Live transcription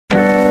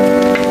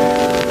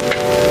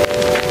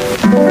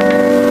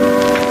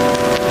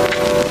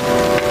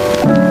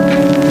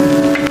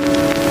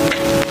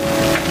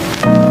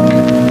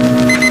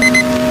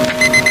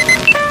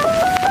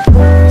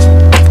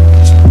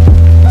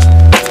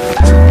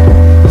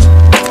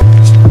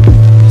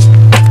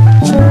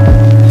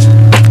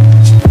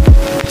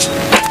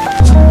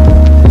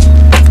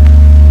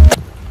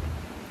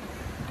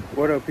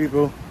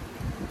people,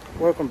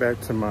 welcome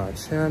back to my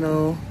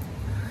channel.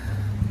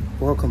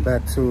 Welcome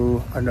back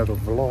to another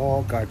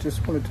vlog. I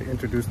just wanted to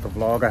introduce the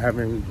vlog. I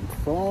haven't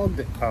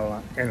vlogged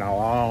in a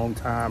long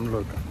time.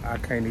 Look, I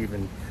can't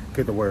even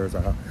get the words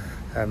out.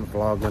 I haven't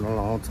vlogged in a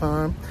long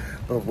time,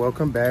 but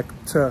welcome back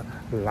to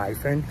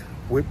Life and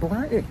with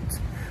Bryant.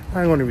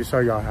 I ain't gonna even show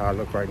y'all how I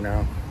look right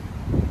now.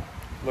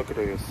 Look at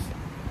this.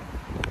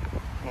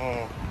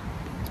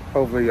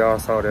 Hopefully y'all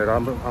saw that.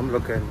 I'm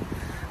looking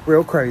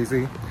real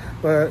crazy,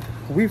 but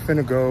we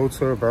finna go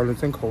to a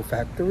Burlington coat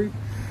factory.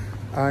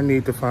 I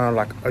need to find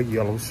like a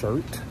yellow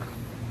shirt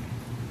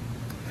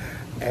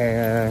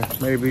and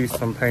maybe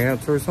some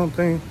pants or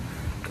something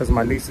because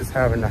my niece is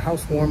having a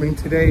housewarming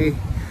today.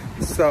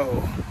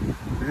 So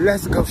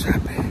let's go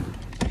shopping.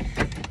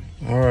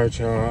 All right,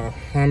 y'all,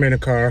 I'm in the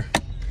car,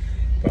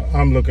 but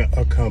I'm looking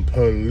a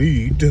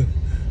complete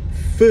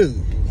fool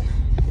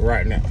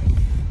right now,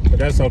 but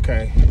that's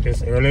okay.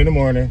 It's early in the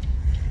morning.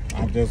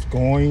 I'm just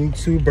going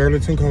to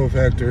Burlington Coat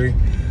Factory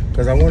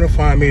because I want to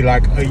find me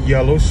like a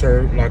yellow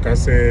shirt, like I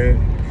said,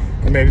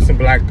 and maybe some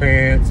black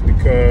pants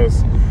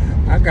because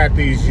I got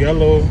these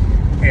yellow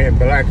and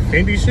black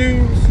Fendi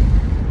shoes.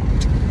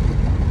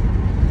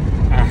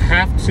 I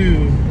have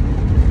to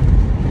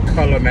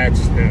color match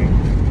them.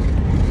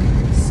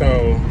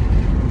 So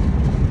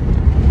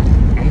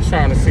I'm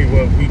trying to see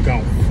what we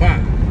gonna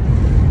find.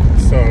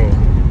 So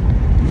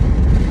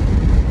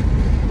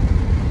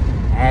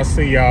I'll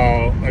see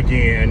y'all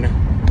again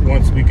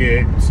once we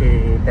get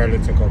to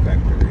Burlington Coat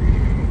Factory.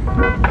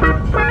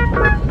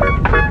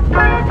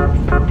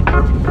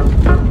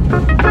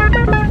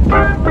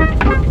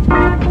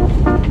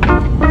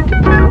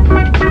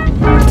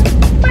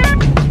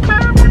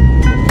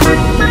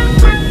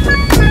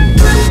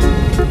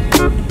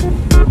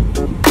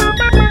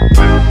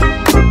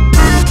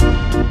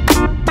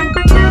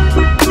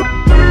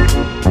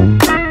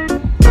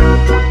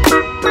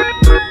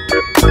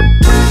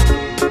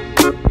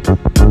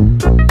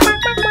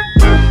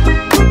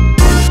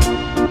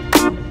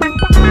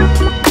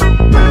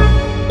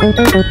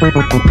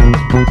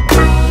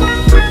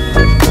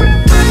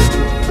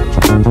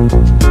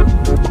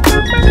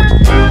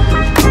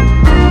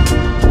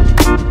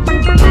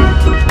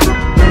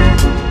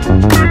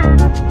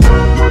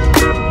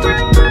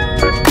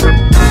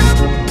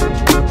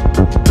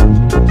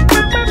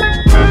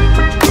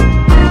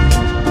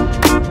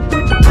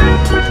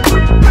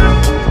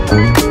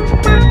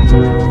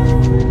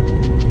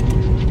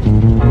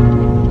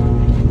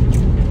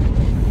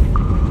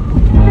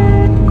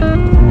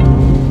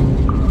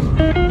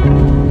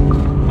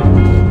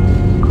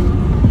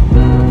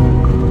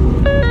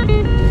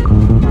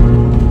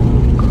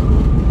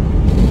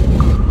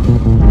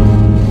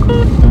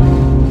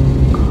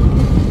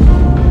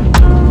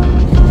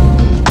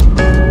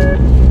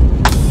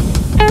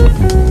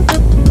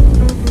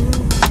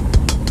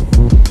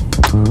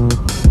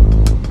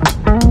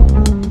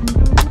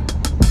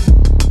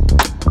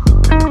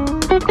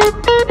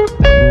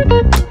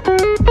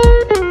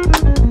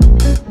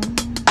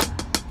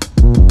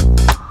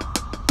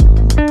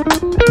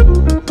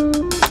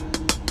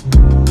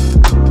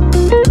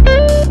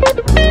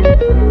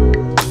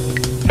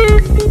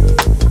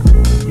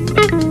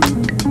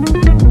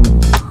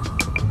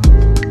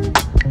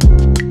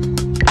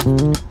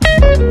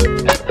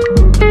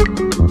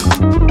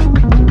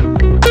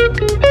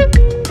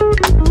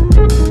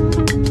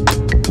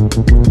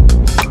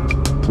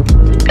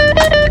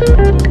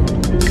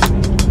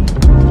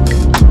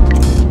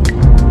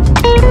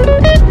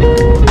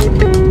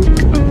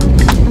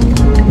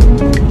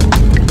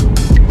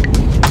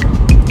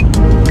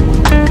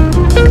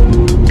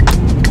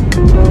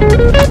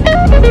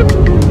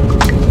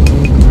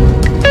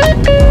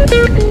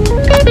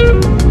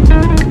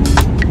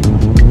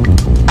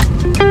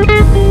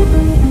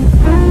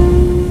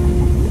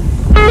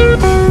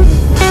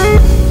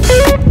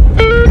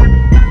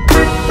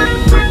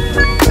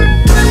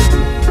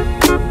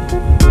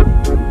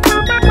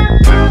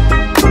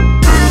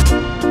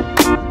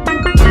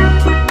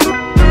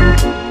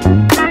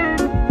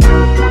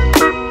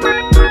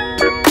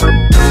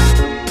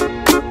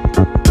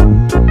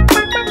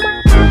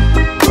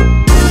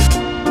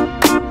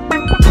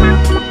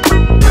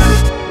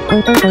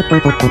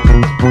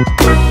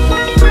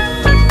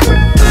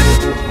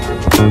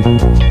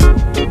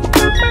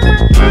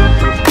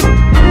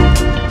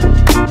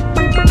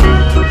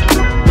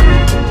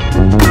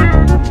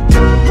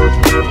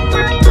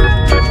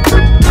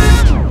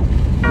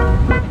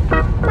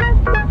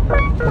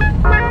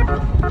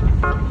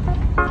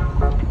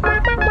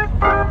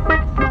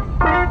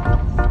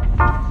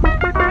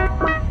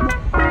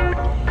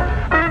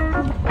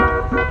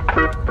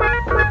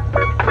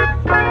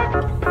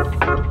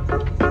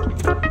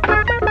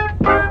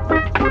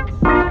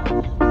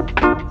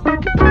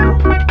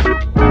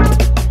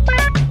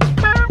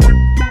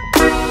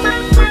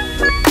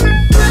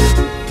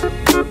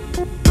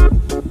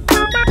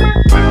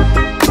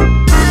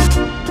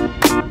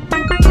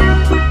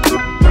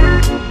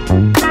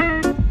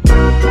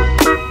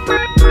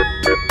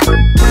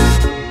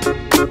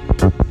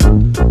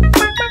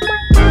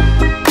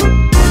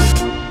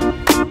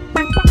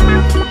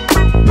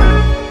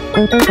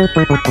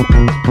 Alright,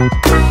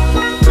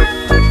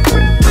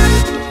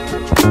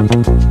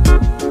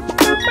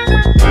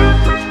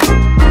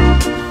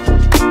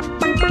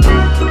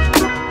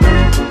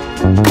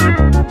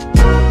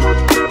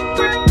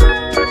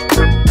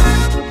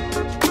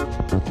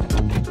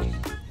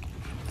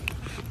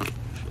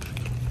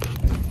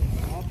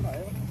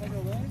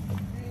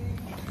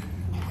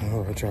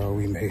 y'all,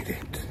 we made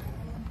it.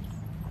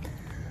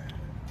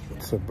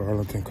 It's a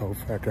Burlington Coat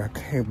Factory. I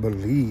can't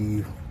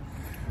believe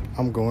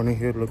I'm going in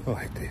here looking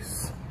like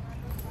this.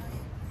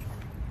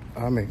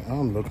 I mean,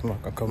 I'm looking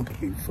like a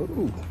complete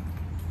fool.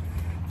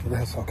 But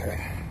that's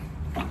okay.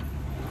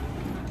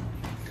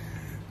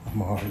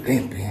 I'm all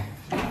limping.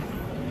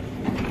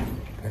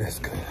 But that's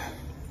good.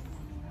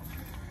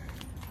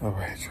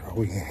 Alright, y'all,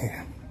 we in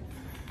here.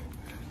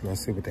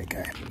 Let's see what they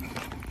got.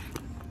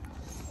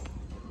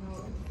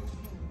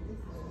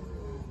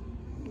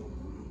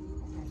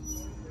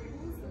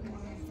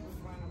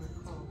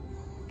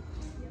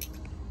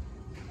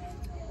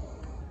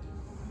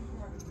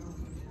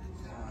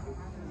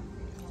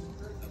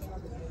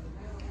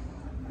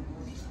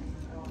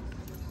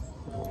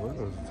 What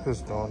is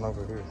this doing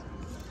over here?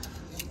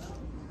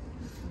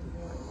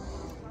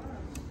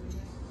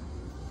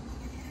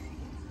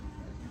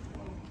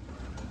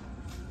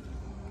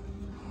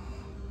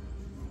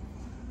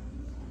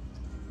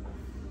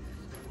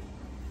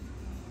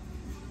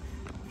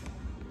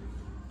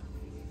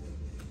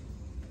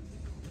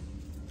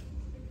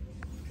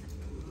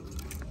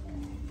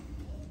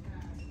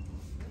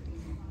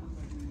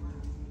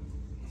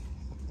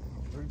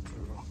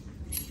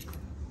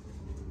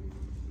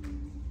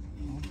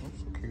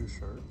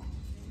 Shirt.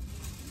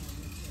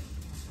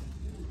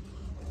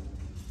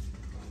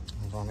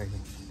 It's only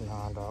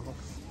 $9.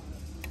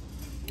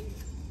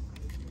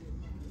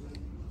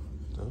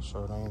 This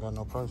shirt ain't got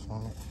no price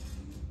on it.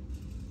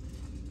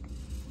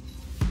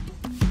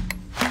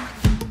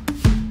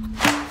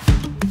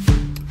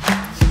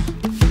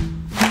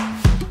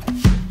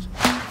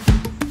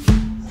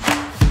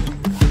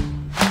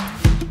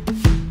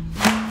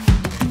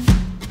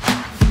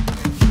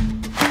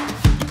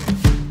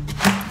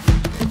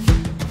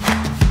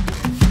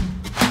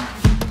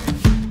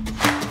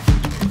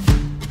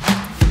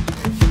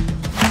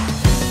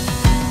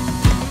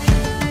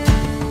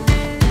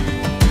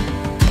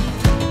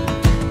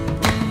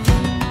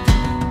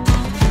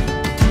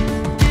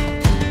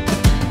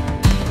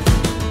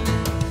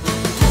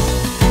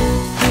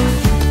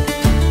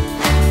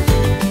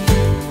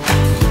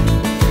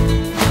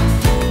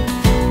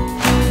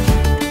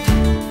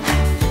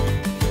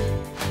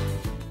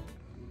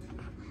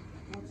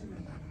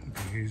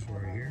 These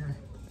right here,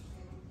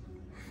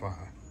 $5.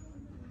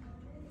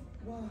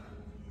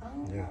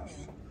 Yes.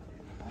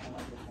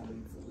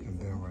 And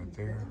then right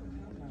there,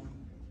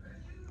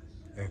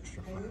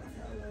 extra $5.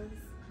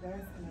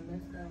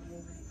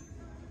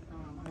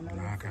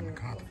 Now I gotta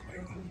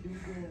contemplate.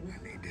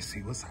 I need to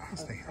see what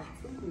size they are.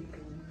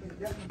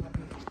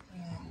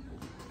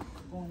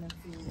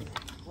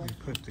 Let me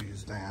put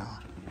these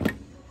down.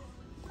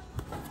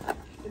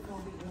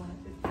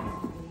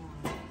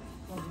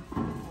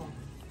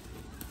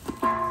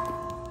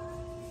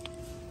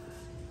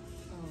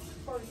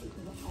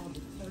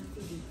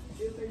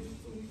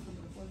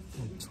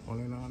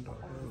 $29.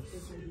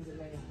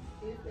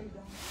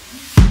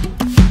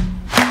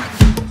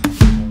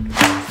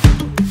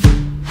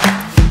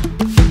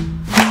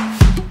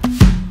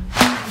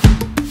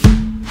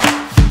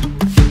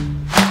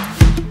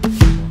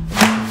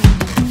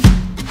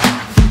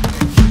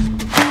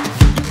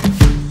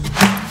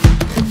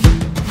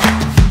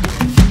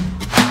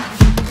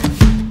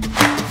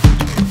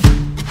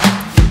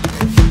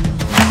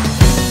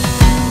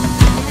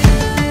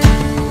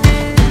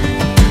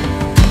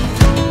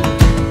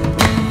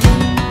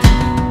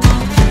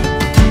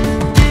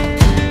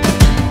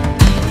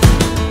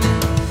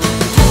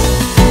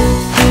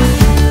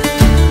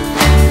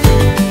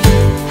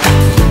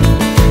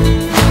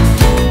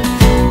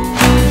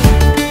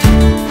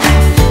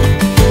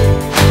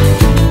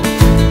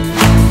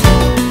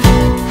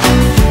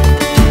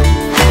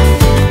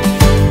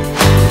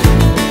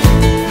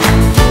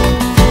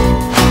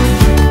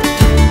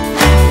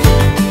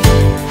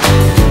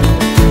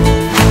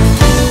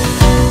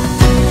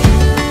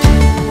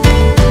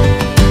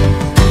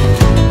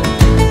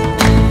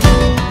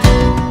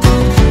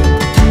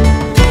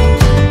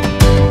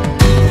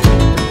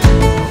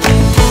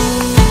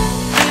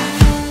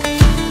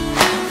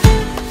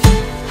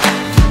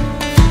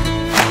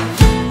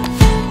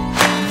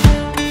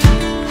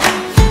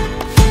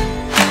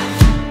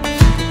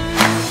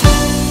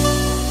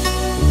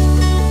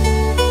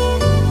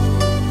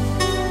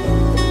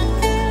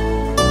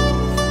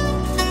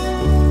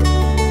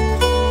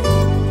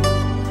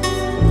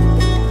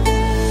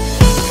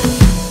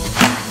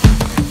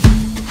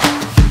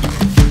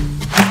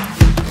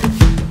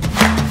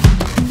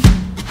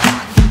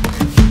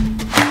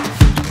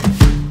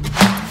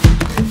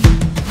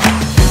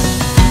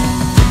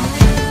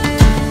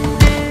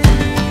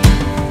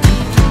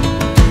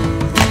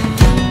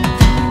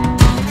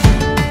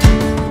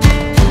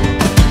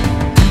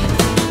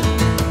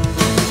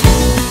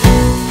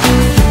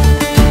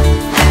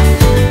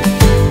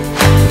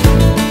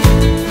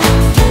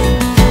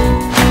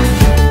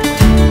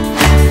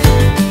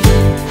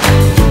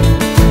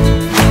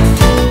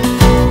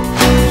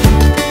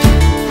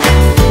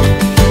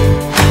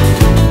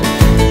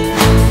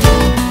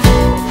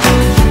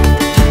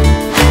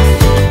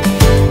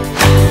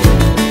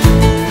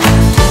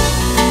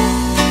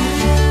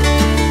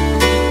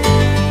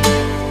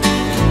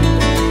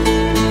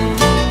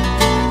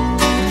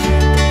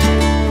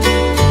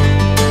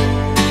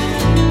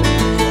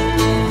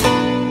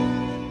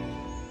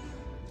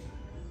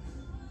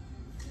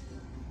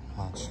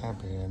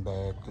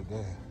 champion bag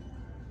today.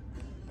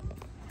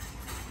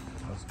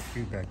 That's a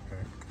cute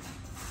backpack.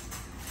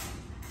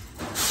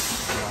 I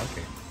like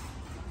it.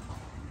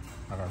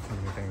 I got too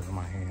many things in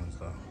my hands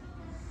though.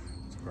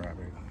 Let's grab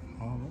it.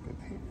 Oh, look at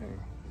here.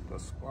 The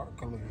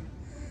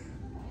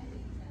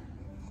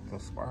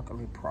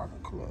sparkly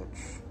product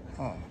clutch.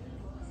 Huh.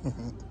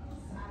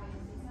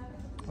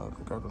 Look,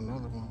 I got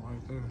another one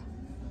right there.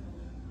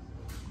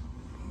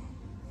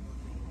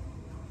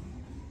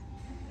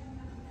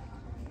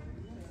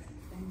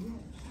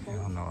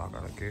 Hell no, I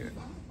gotta get.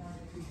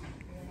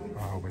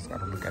 I always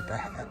gotta look at the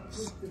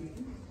hats.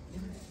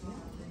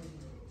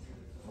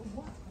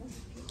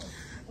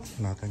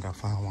 And I think I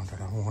found one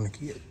that I want to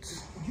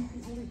get.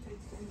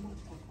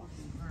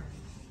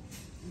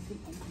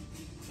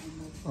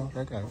 Oh,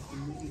 they got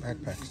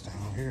backpacks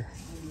down here.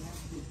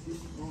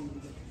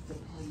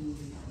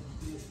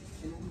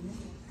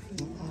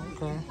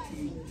 Okay.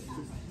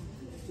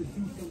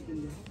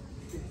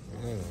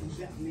 Yeah.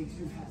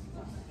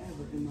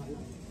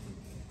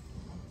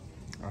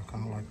 I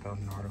kind of like the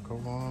nautical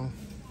one.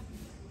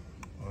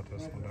 Oh,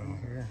 this one down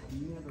here.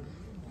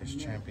 This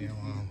champion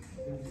one.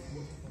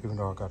 Even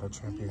though I got a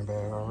champion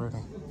bag already.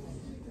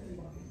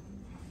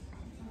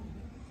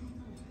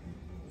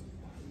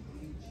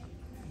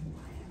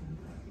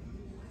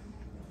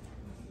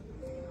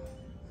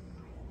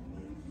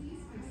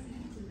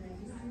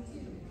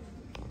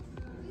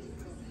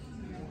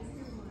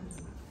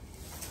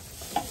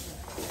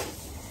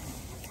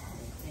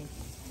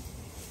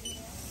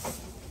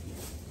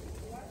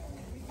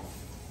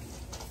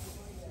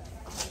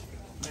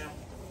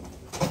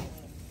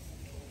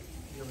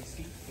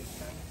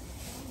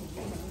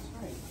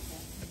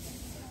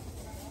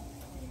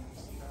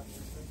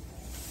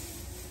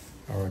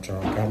 All right,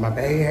 y'all, got my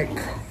bag.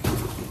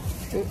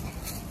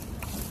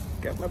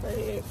 Got my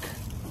bag.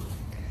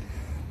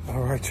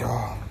 All right,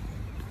 y'all.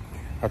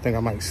 I think I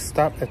might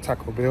stop at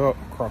Taco Bell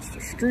across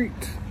the street.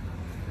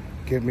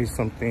 Get me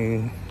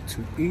something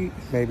to eat,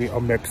 maybe a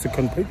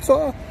Mexican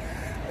pizza.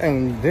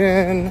 And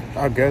then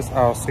I guess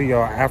I'll see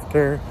y'all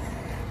after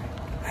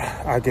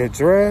I get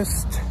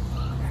dressed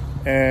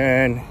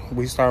and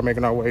we start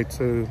making our way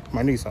to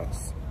my niece's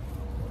house.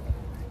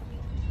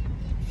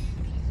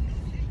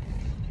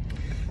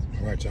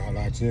 All right, y'all,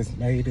 I just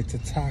made it to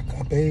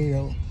Taco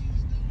Bell.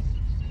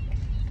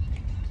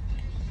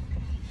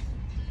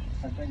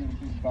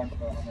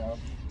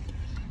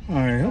 All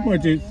right, how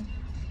much is?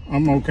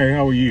 I'm okay.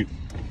 How are you?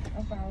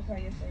 I'm fine.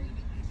 Okay, yes,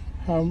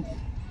 sir.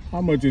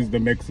 How much is the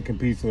Mexican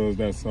pizzas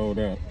that sold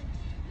out?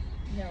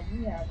 No,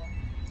 we have them.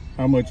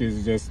 How much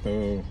is just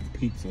the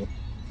pizza?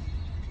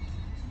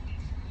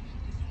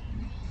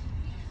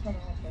 Hold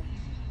on,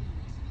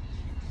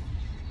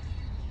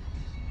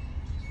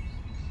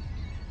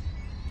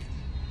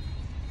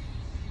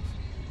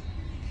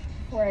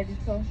 okay.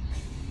 $4.82.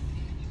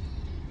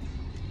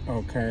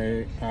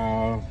 Okay,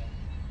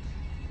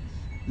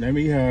 let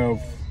me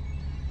have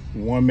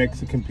one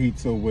Mexican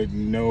pizza with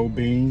no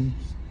beans.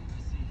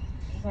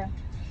 Okay.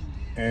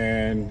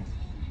 And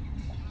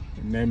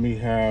let me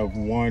have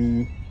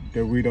one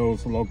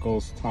Doritos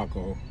Locos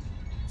Taco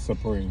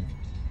Supreme.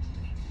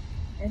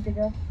 Anything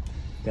else?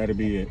 That'll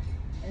be it.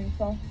 Any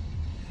sauce?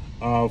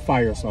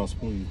 Fire sauce,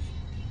 please.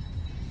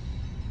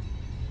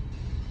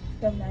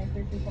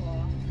 $7.93 for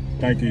long.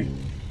 Thank you.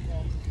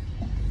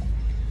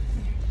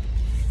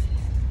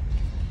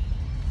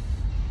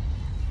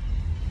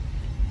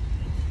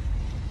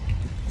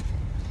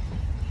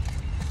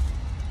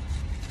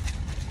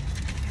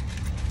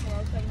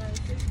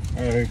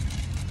 Hey.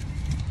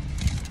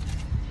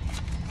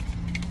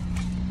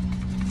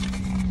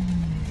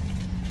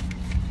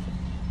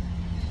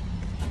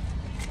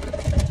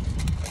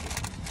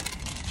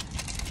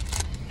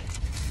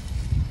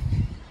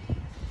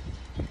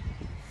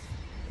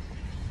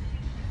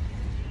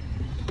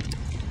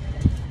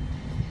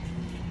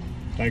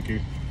 Thank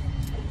you.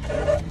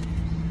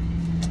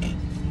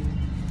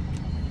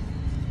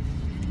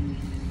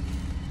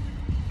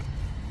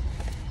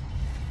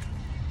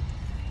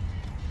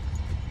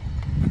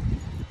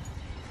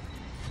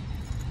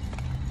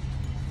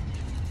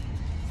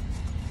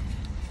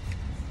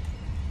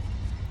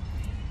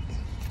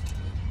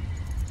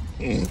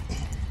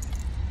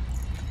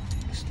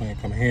 This thing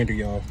come handy,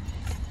 y'all.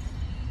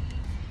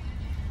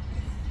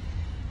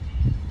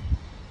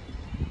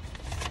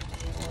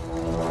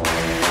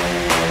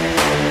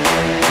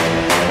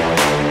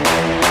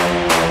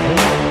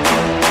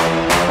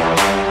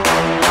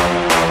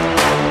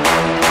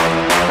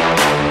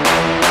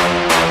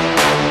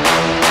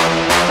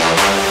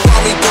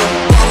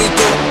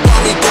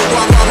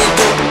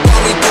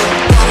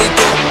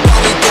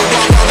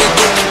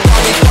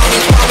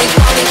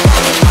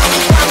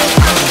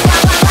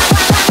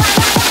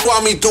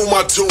 Me do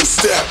my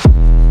two-step.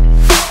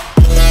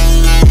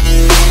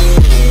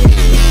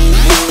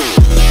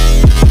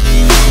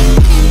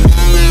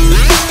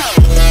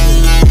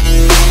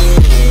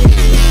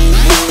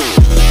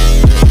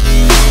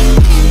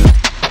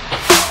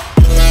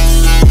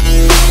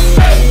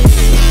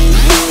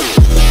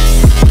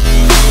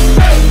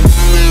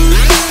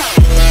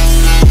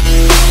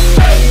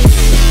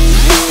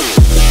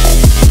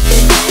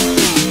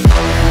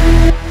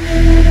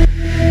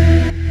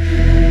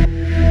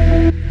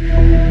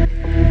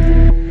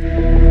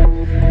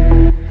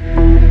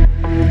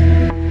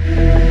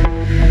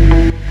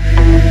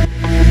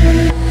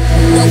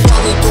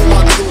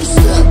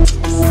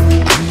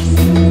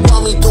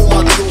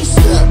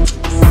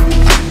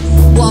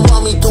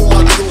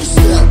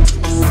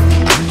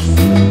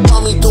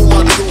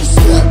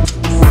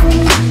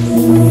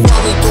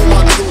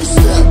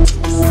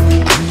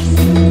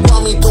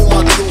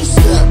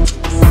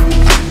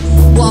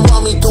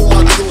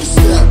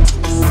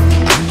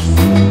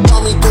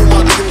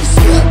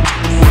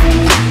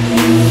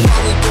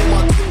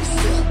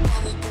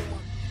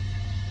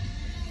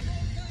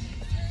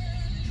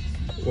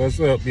 What's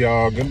up,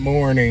 y'all? Good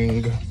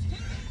morning.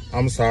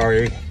 I'm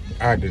sorry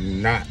I did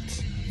not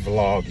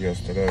vlog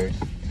yesterday.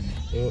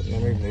 Let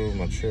me move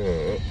my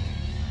chair up.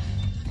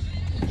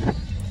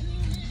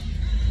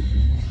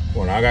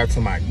 When I got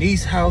to my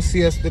niece's house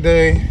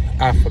yesterday,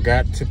 I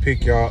forgot to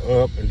pick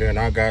y'all up, and then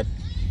I got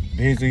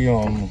busy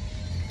on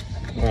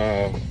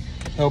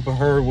helping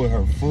her with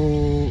her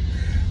food.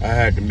 I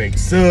had to make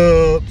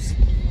subs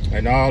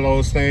and all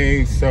those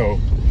things, so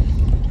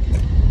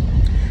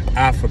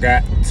I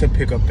forgot to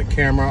pick up the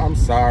camera. I'm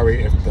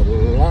sorry if the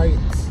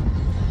lights,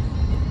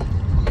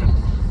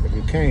 if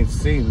you can't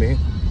see me,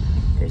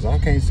 because I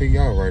can't see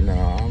y'all right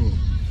now.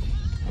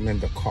 I'm in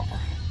the car,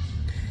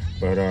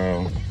 but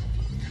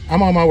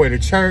I'm on my way to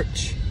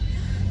church,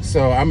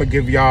 so I'm gonna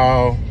give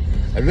y'all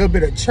a little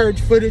bit of church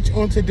footage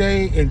on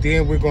today, and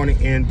then we're gonna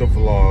end the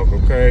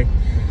vlog, okay?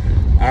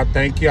 I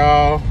thank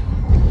y'all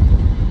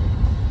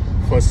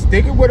for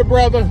sticking with a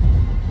brother.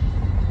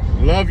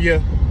 Love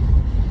you.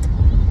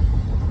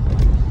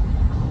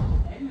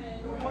 Amen.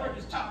 The word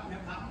is talking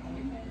about.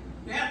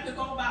 We have to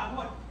go by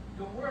what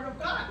the word of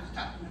God is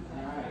talking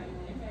about.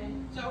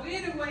 Amen. So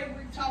anyway,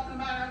 we're talking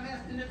about our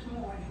lesson this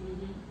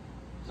morning.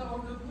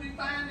 So we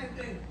find that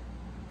they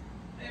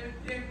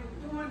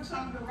were doing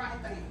some of the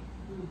right thing,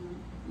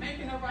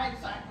 making the right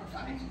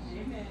sacrifices,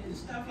 and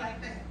stuff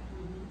like that.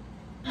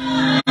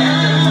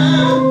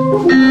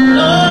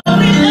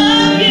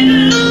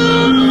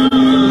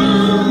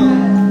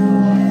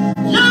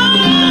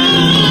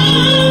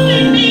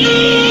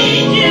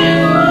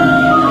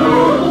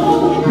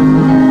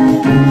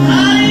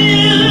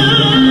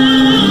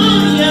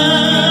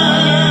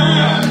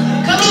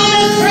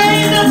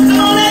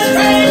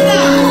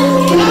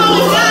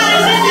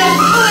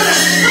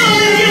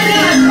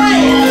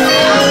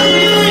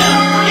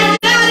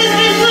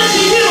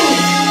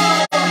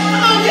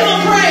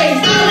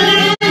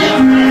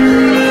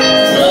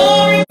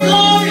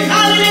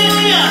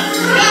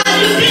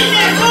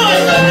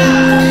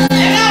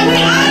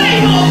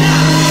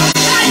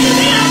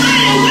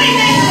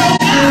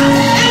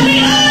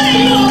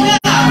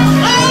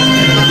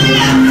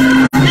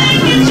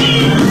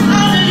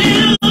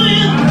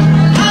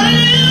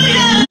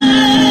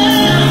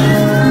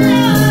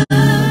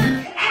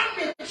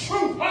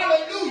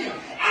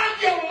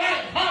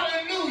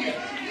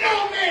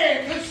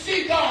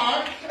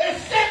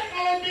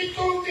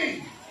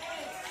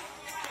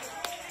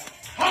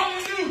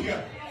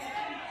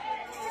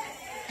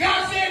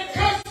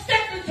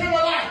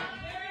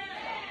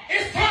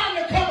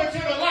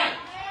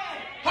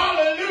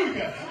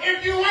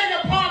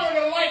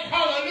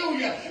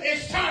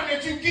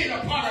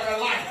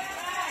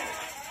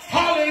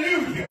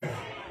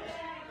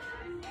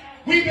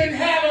 We've been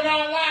having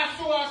our lives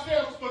to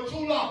ourselves for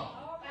too long.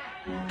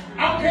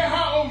 I don't care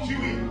how old you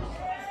is.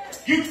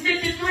 You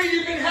 53,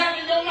 you've been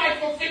having your life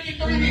for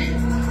 53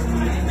 years.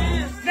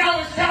 Now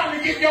it's time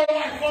to give your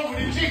life over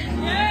to Jesus.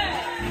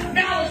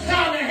 Now it's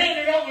time to hand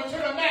it over to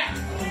the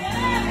Master.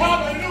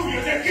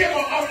 Hallelujah, the giver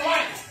of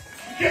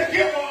life. The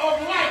giver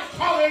of life.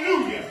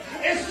 Hallelujah.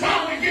 It's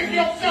time to give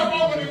yourself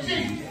over to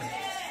Jesus.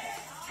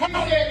 I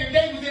said that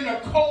they was in a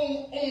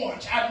cold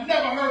orange. I've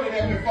never heard of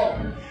that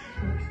before.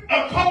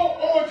 A cold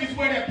orange is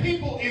where the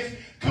people is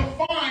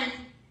confined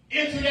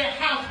into their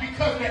house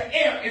because the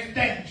air is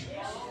dangerous.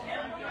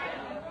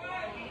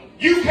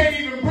 You can't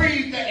even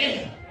breathe the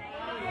air.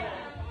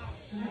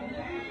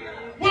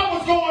 What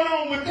was going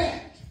on with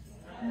that?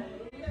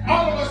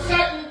 All of a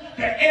sudden,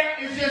 the air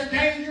is just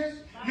dangerous.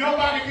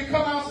 Nobody can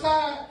come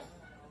outside.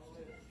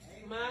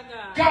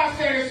 God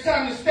said it's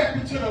time to step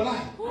into the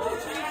light.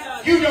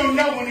 You don't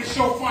know when it's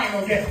your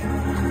final day.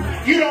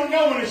 You don't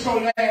know when it's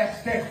your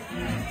last day.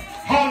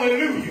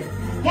 Hallelujah.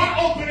 Why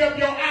open up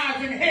your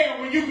eyes in hell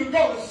when you can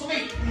go to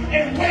sleep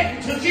and wait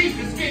until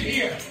Jesus get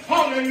here?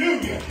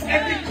 Hallelujah.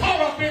 And be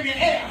caught up in the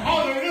air.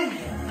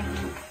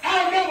 Hallelujah.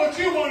 I don't know what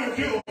you want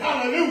to do.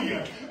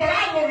 Hallelujah. But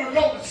I want to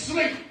go to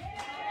sleep.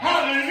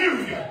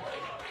 Hallelujah.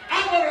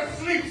 I want to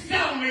sleep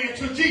soundly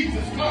until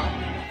Jesus comes.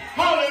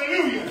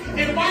 Hallelujah.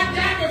 If I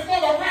die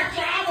before the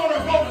rapture, I want to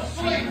go to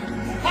sleep.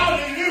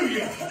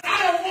 Hallelujah. I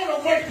don't want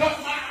to wake up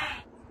my eyes.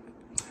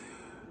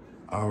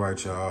 All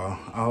right, y'all.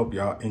 I hope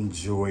y'all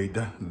enjoyed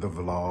the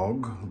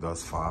vlog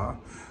thus far.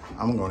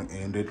 I'm going to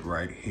end it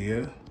right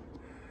here.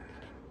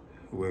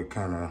 We're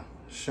kind of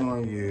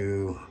showing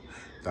you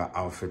the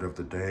outfit of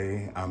the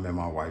day. I'm in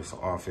my wife's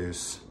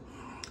office,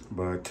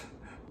 but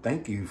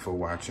thank you for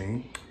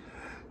watching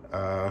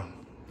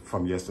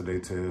from yesterday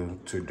to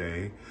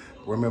today.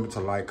 Remember to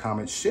like,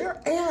 comment,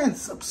 share, and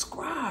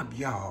subscribe,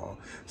 y'all.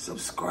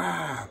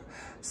 Subscribe.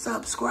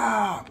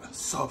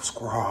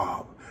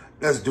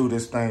 Let's do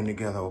this thing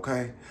together,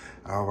 okay?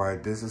 All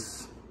right, this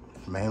is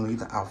mainly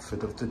the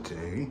outfit of the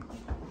day.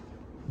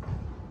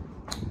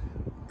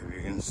 If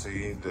you can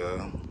see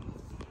the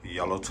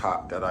yellow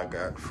top that I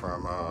got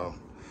from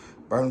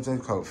Burlington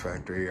Coat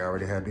Factory. I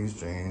already had these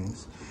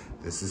jeans.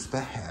 This is the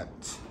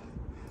hat.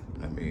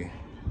 Let me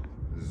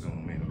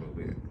zoom in a little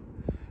bit.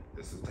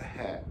 This is the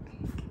hat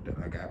that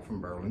I got from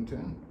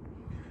Burlington.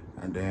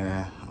 And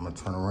then I'm gonna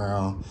turn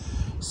around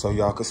so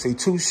y'all can see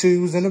 2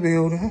 shoes in the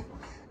building.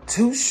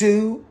 2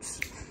 shoes,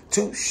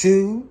 2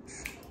 shoes,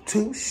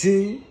 2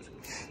 shoes,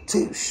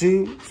 2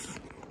 shoes.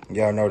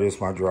 Y'all know this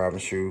is my driving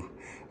shoe.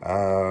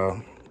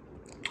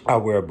 I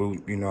wear a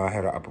boot, you know, I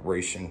had an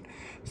operation,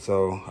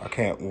 so I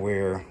can't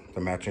wear the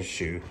matching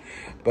shoe.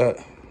 But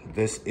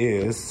this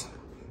is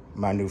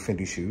my new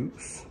Fendi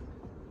shoes.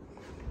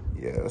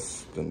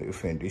 Yes, the new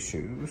Fendi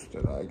shoes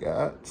that I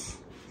got.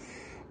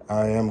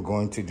 I am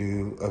going to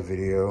do a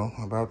video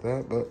about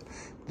that, but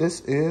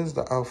this is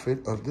the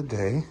outfit of the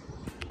day.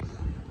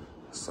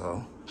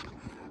 So,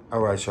 all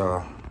right,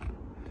 y'all.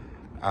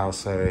 I'll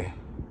say,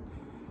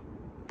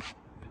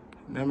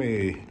 let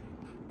me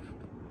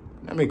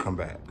come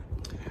back.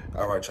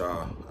 All right,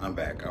 y'all, I'm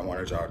back. I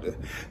wanted y'all to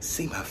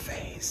see my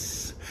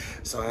face.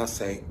 So I'll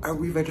say,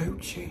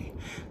 arrivederci.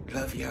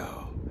 Love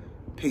y'all.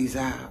 Peace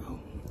out.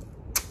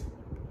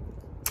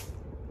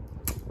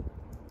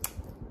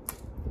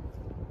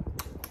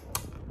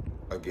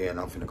 Again,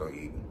 I'm finna go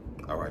eat.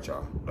 All right,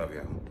 y'all. Love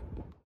y'all.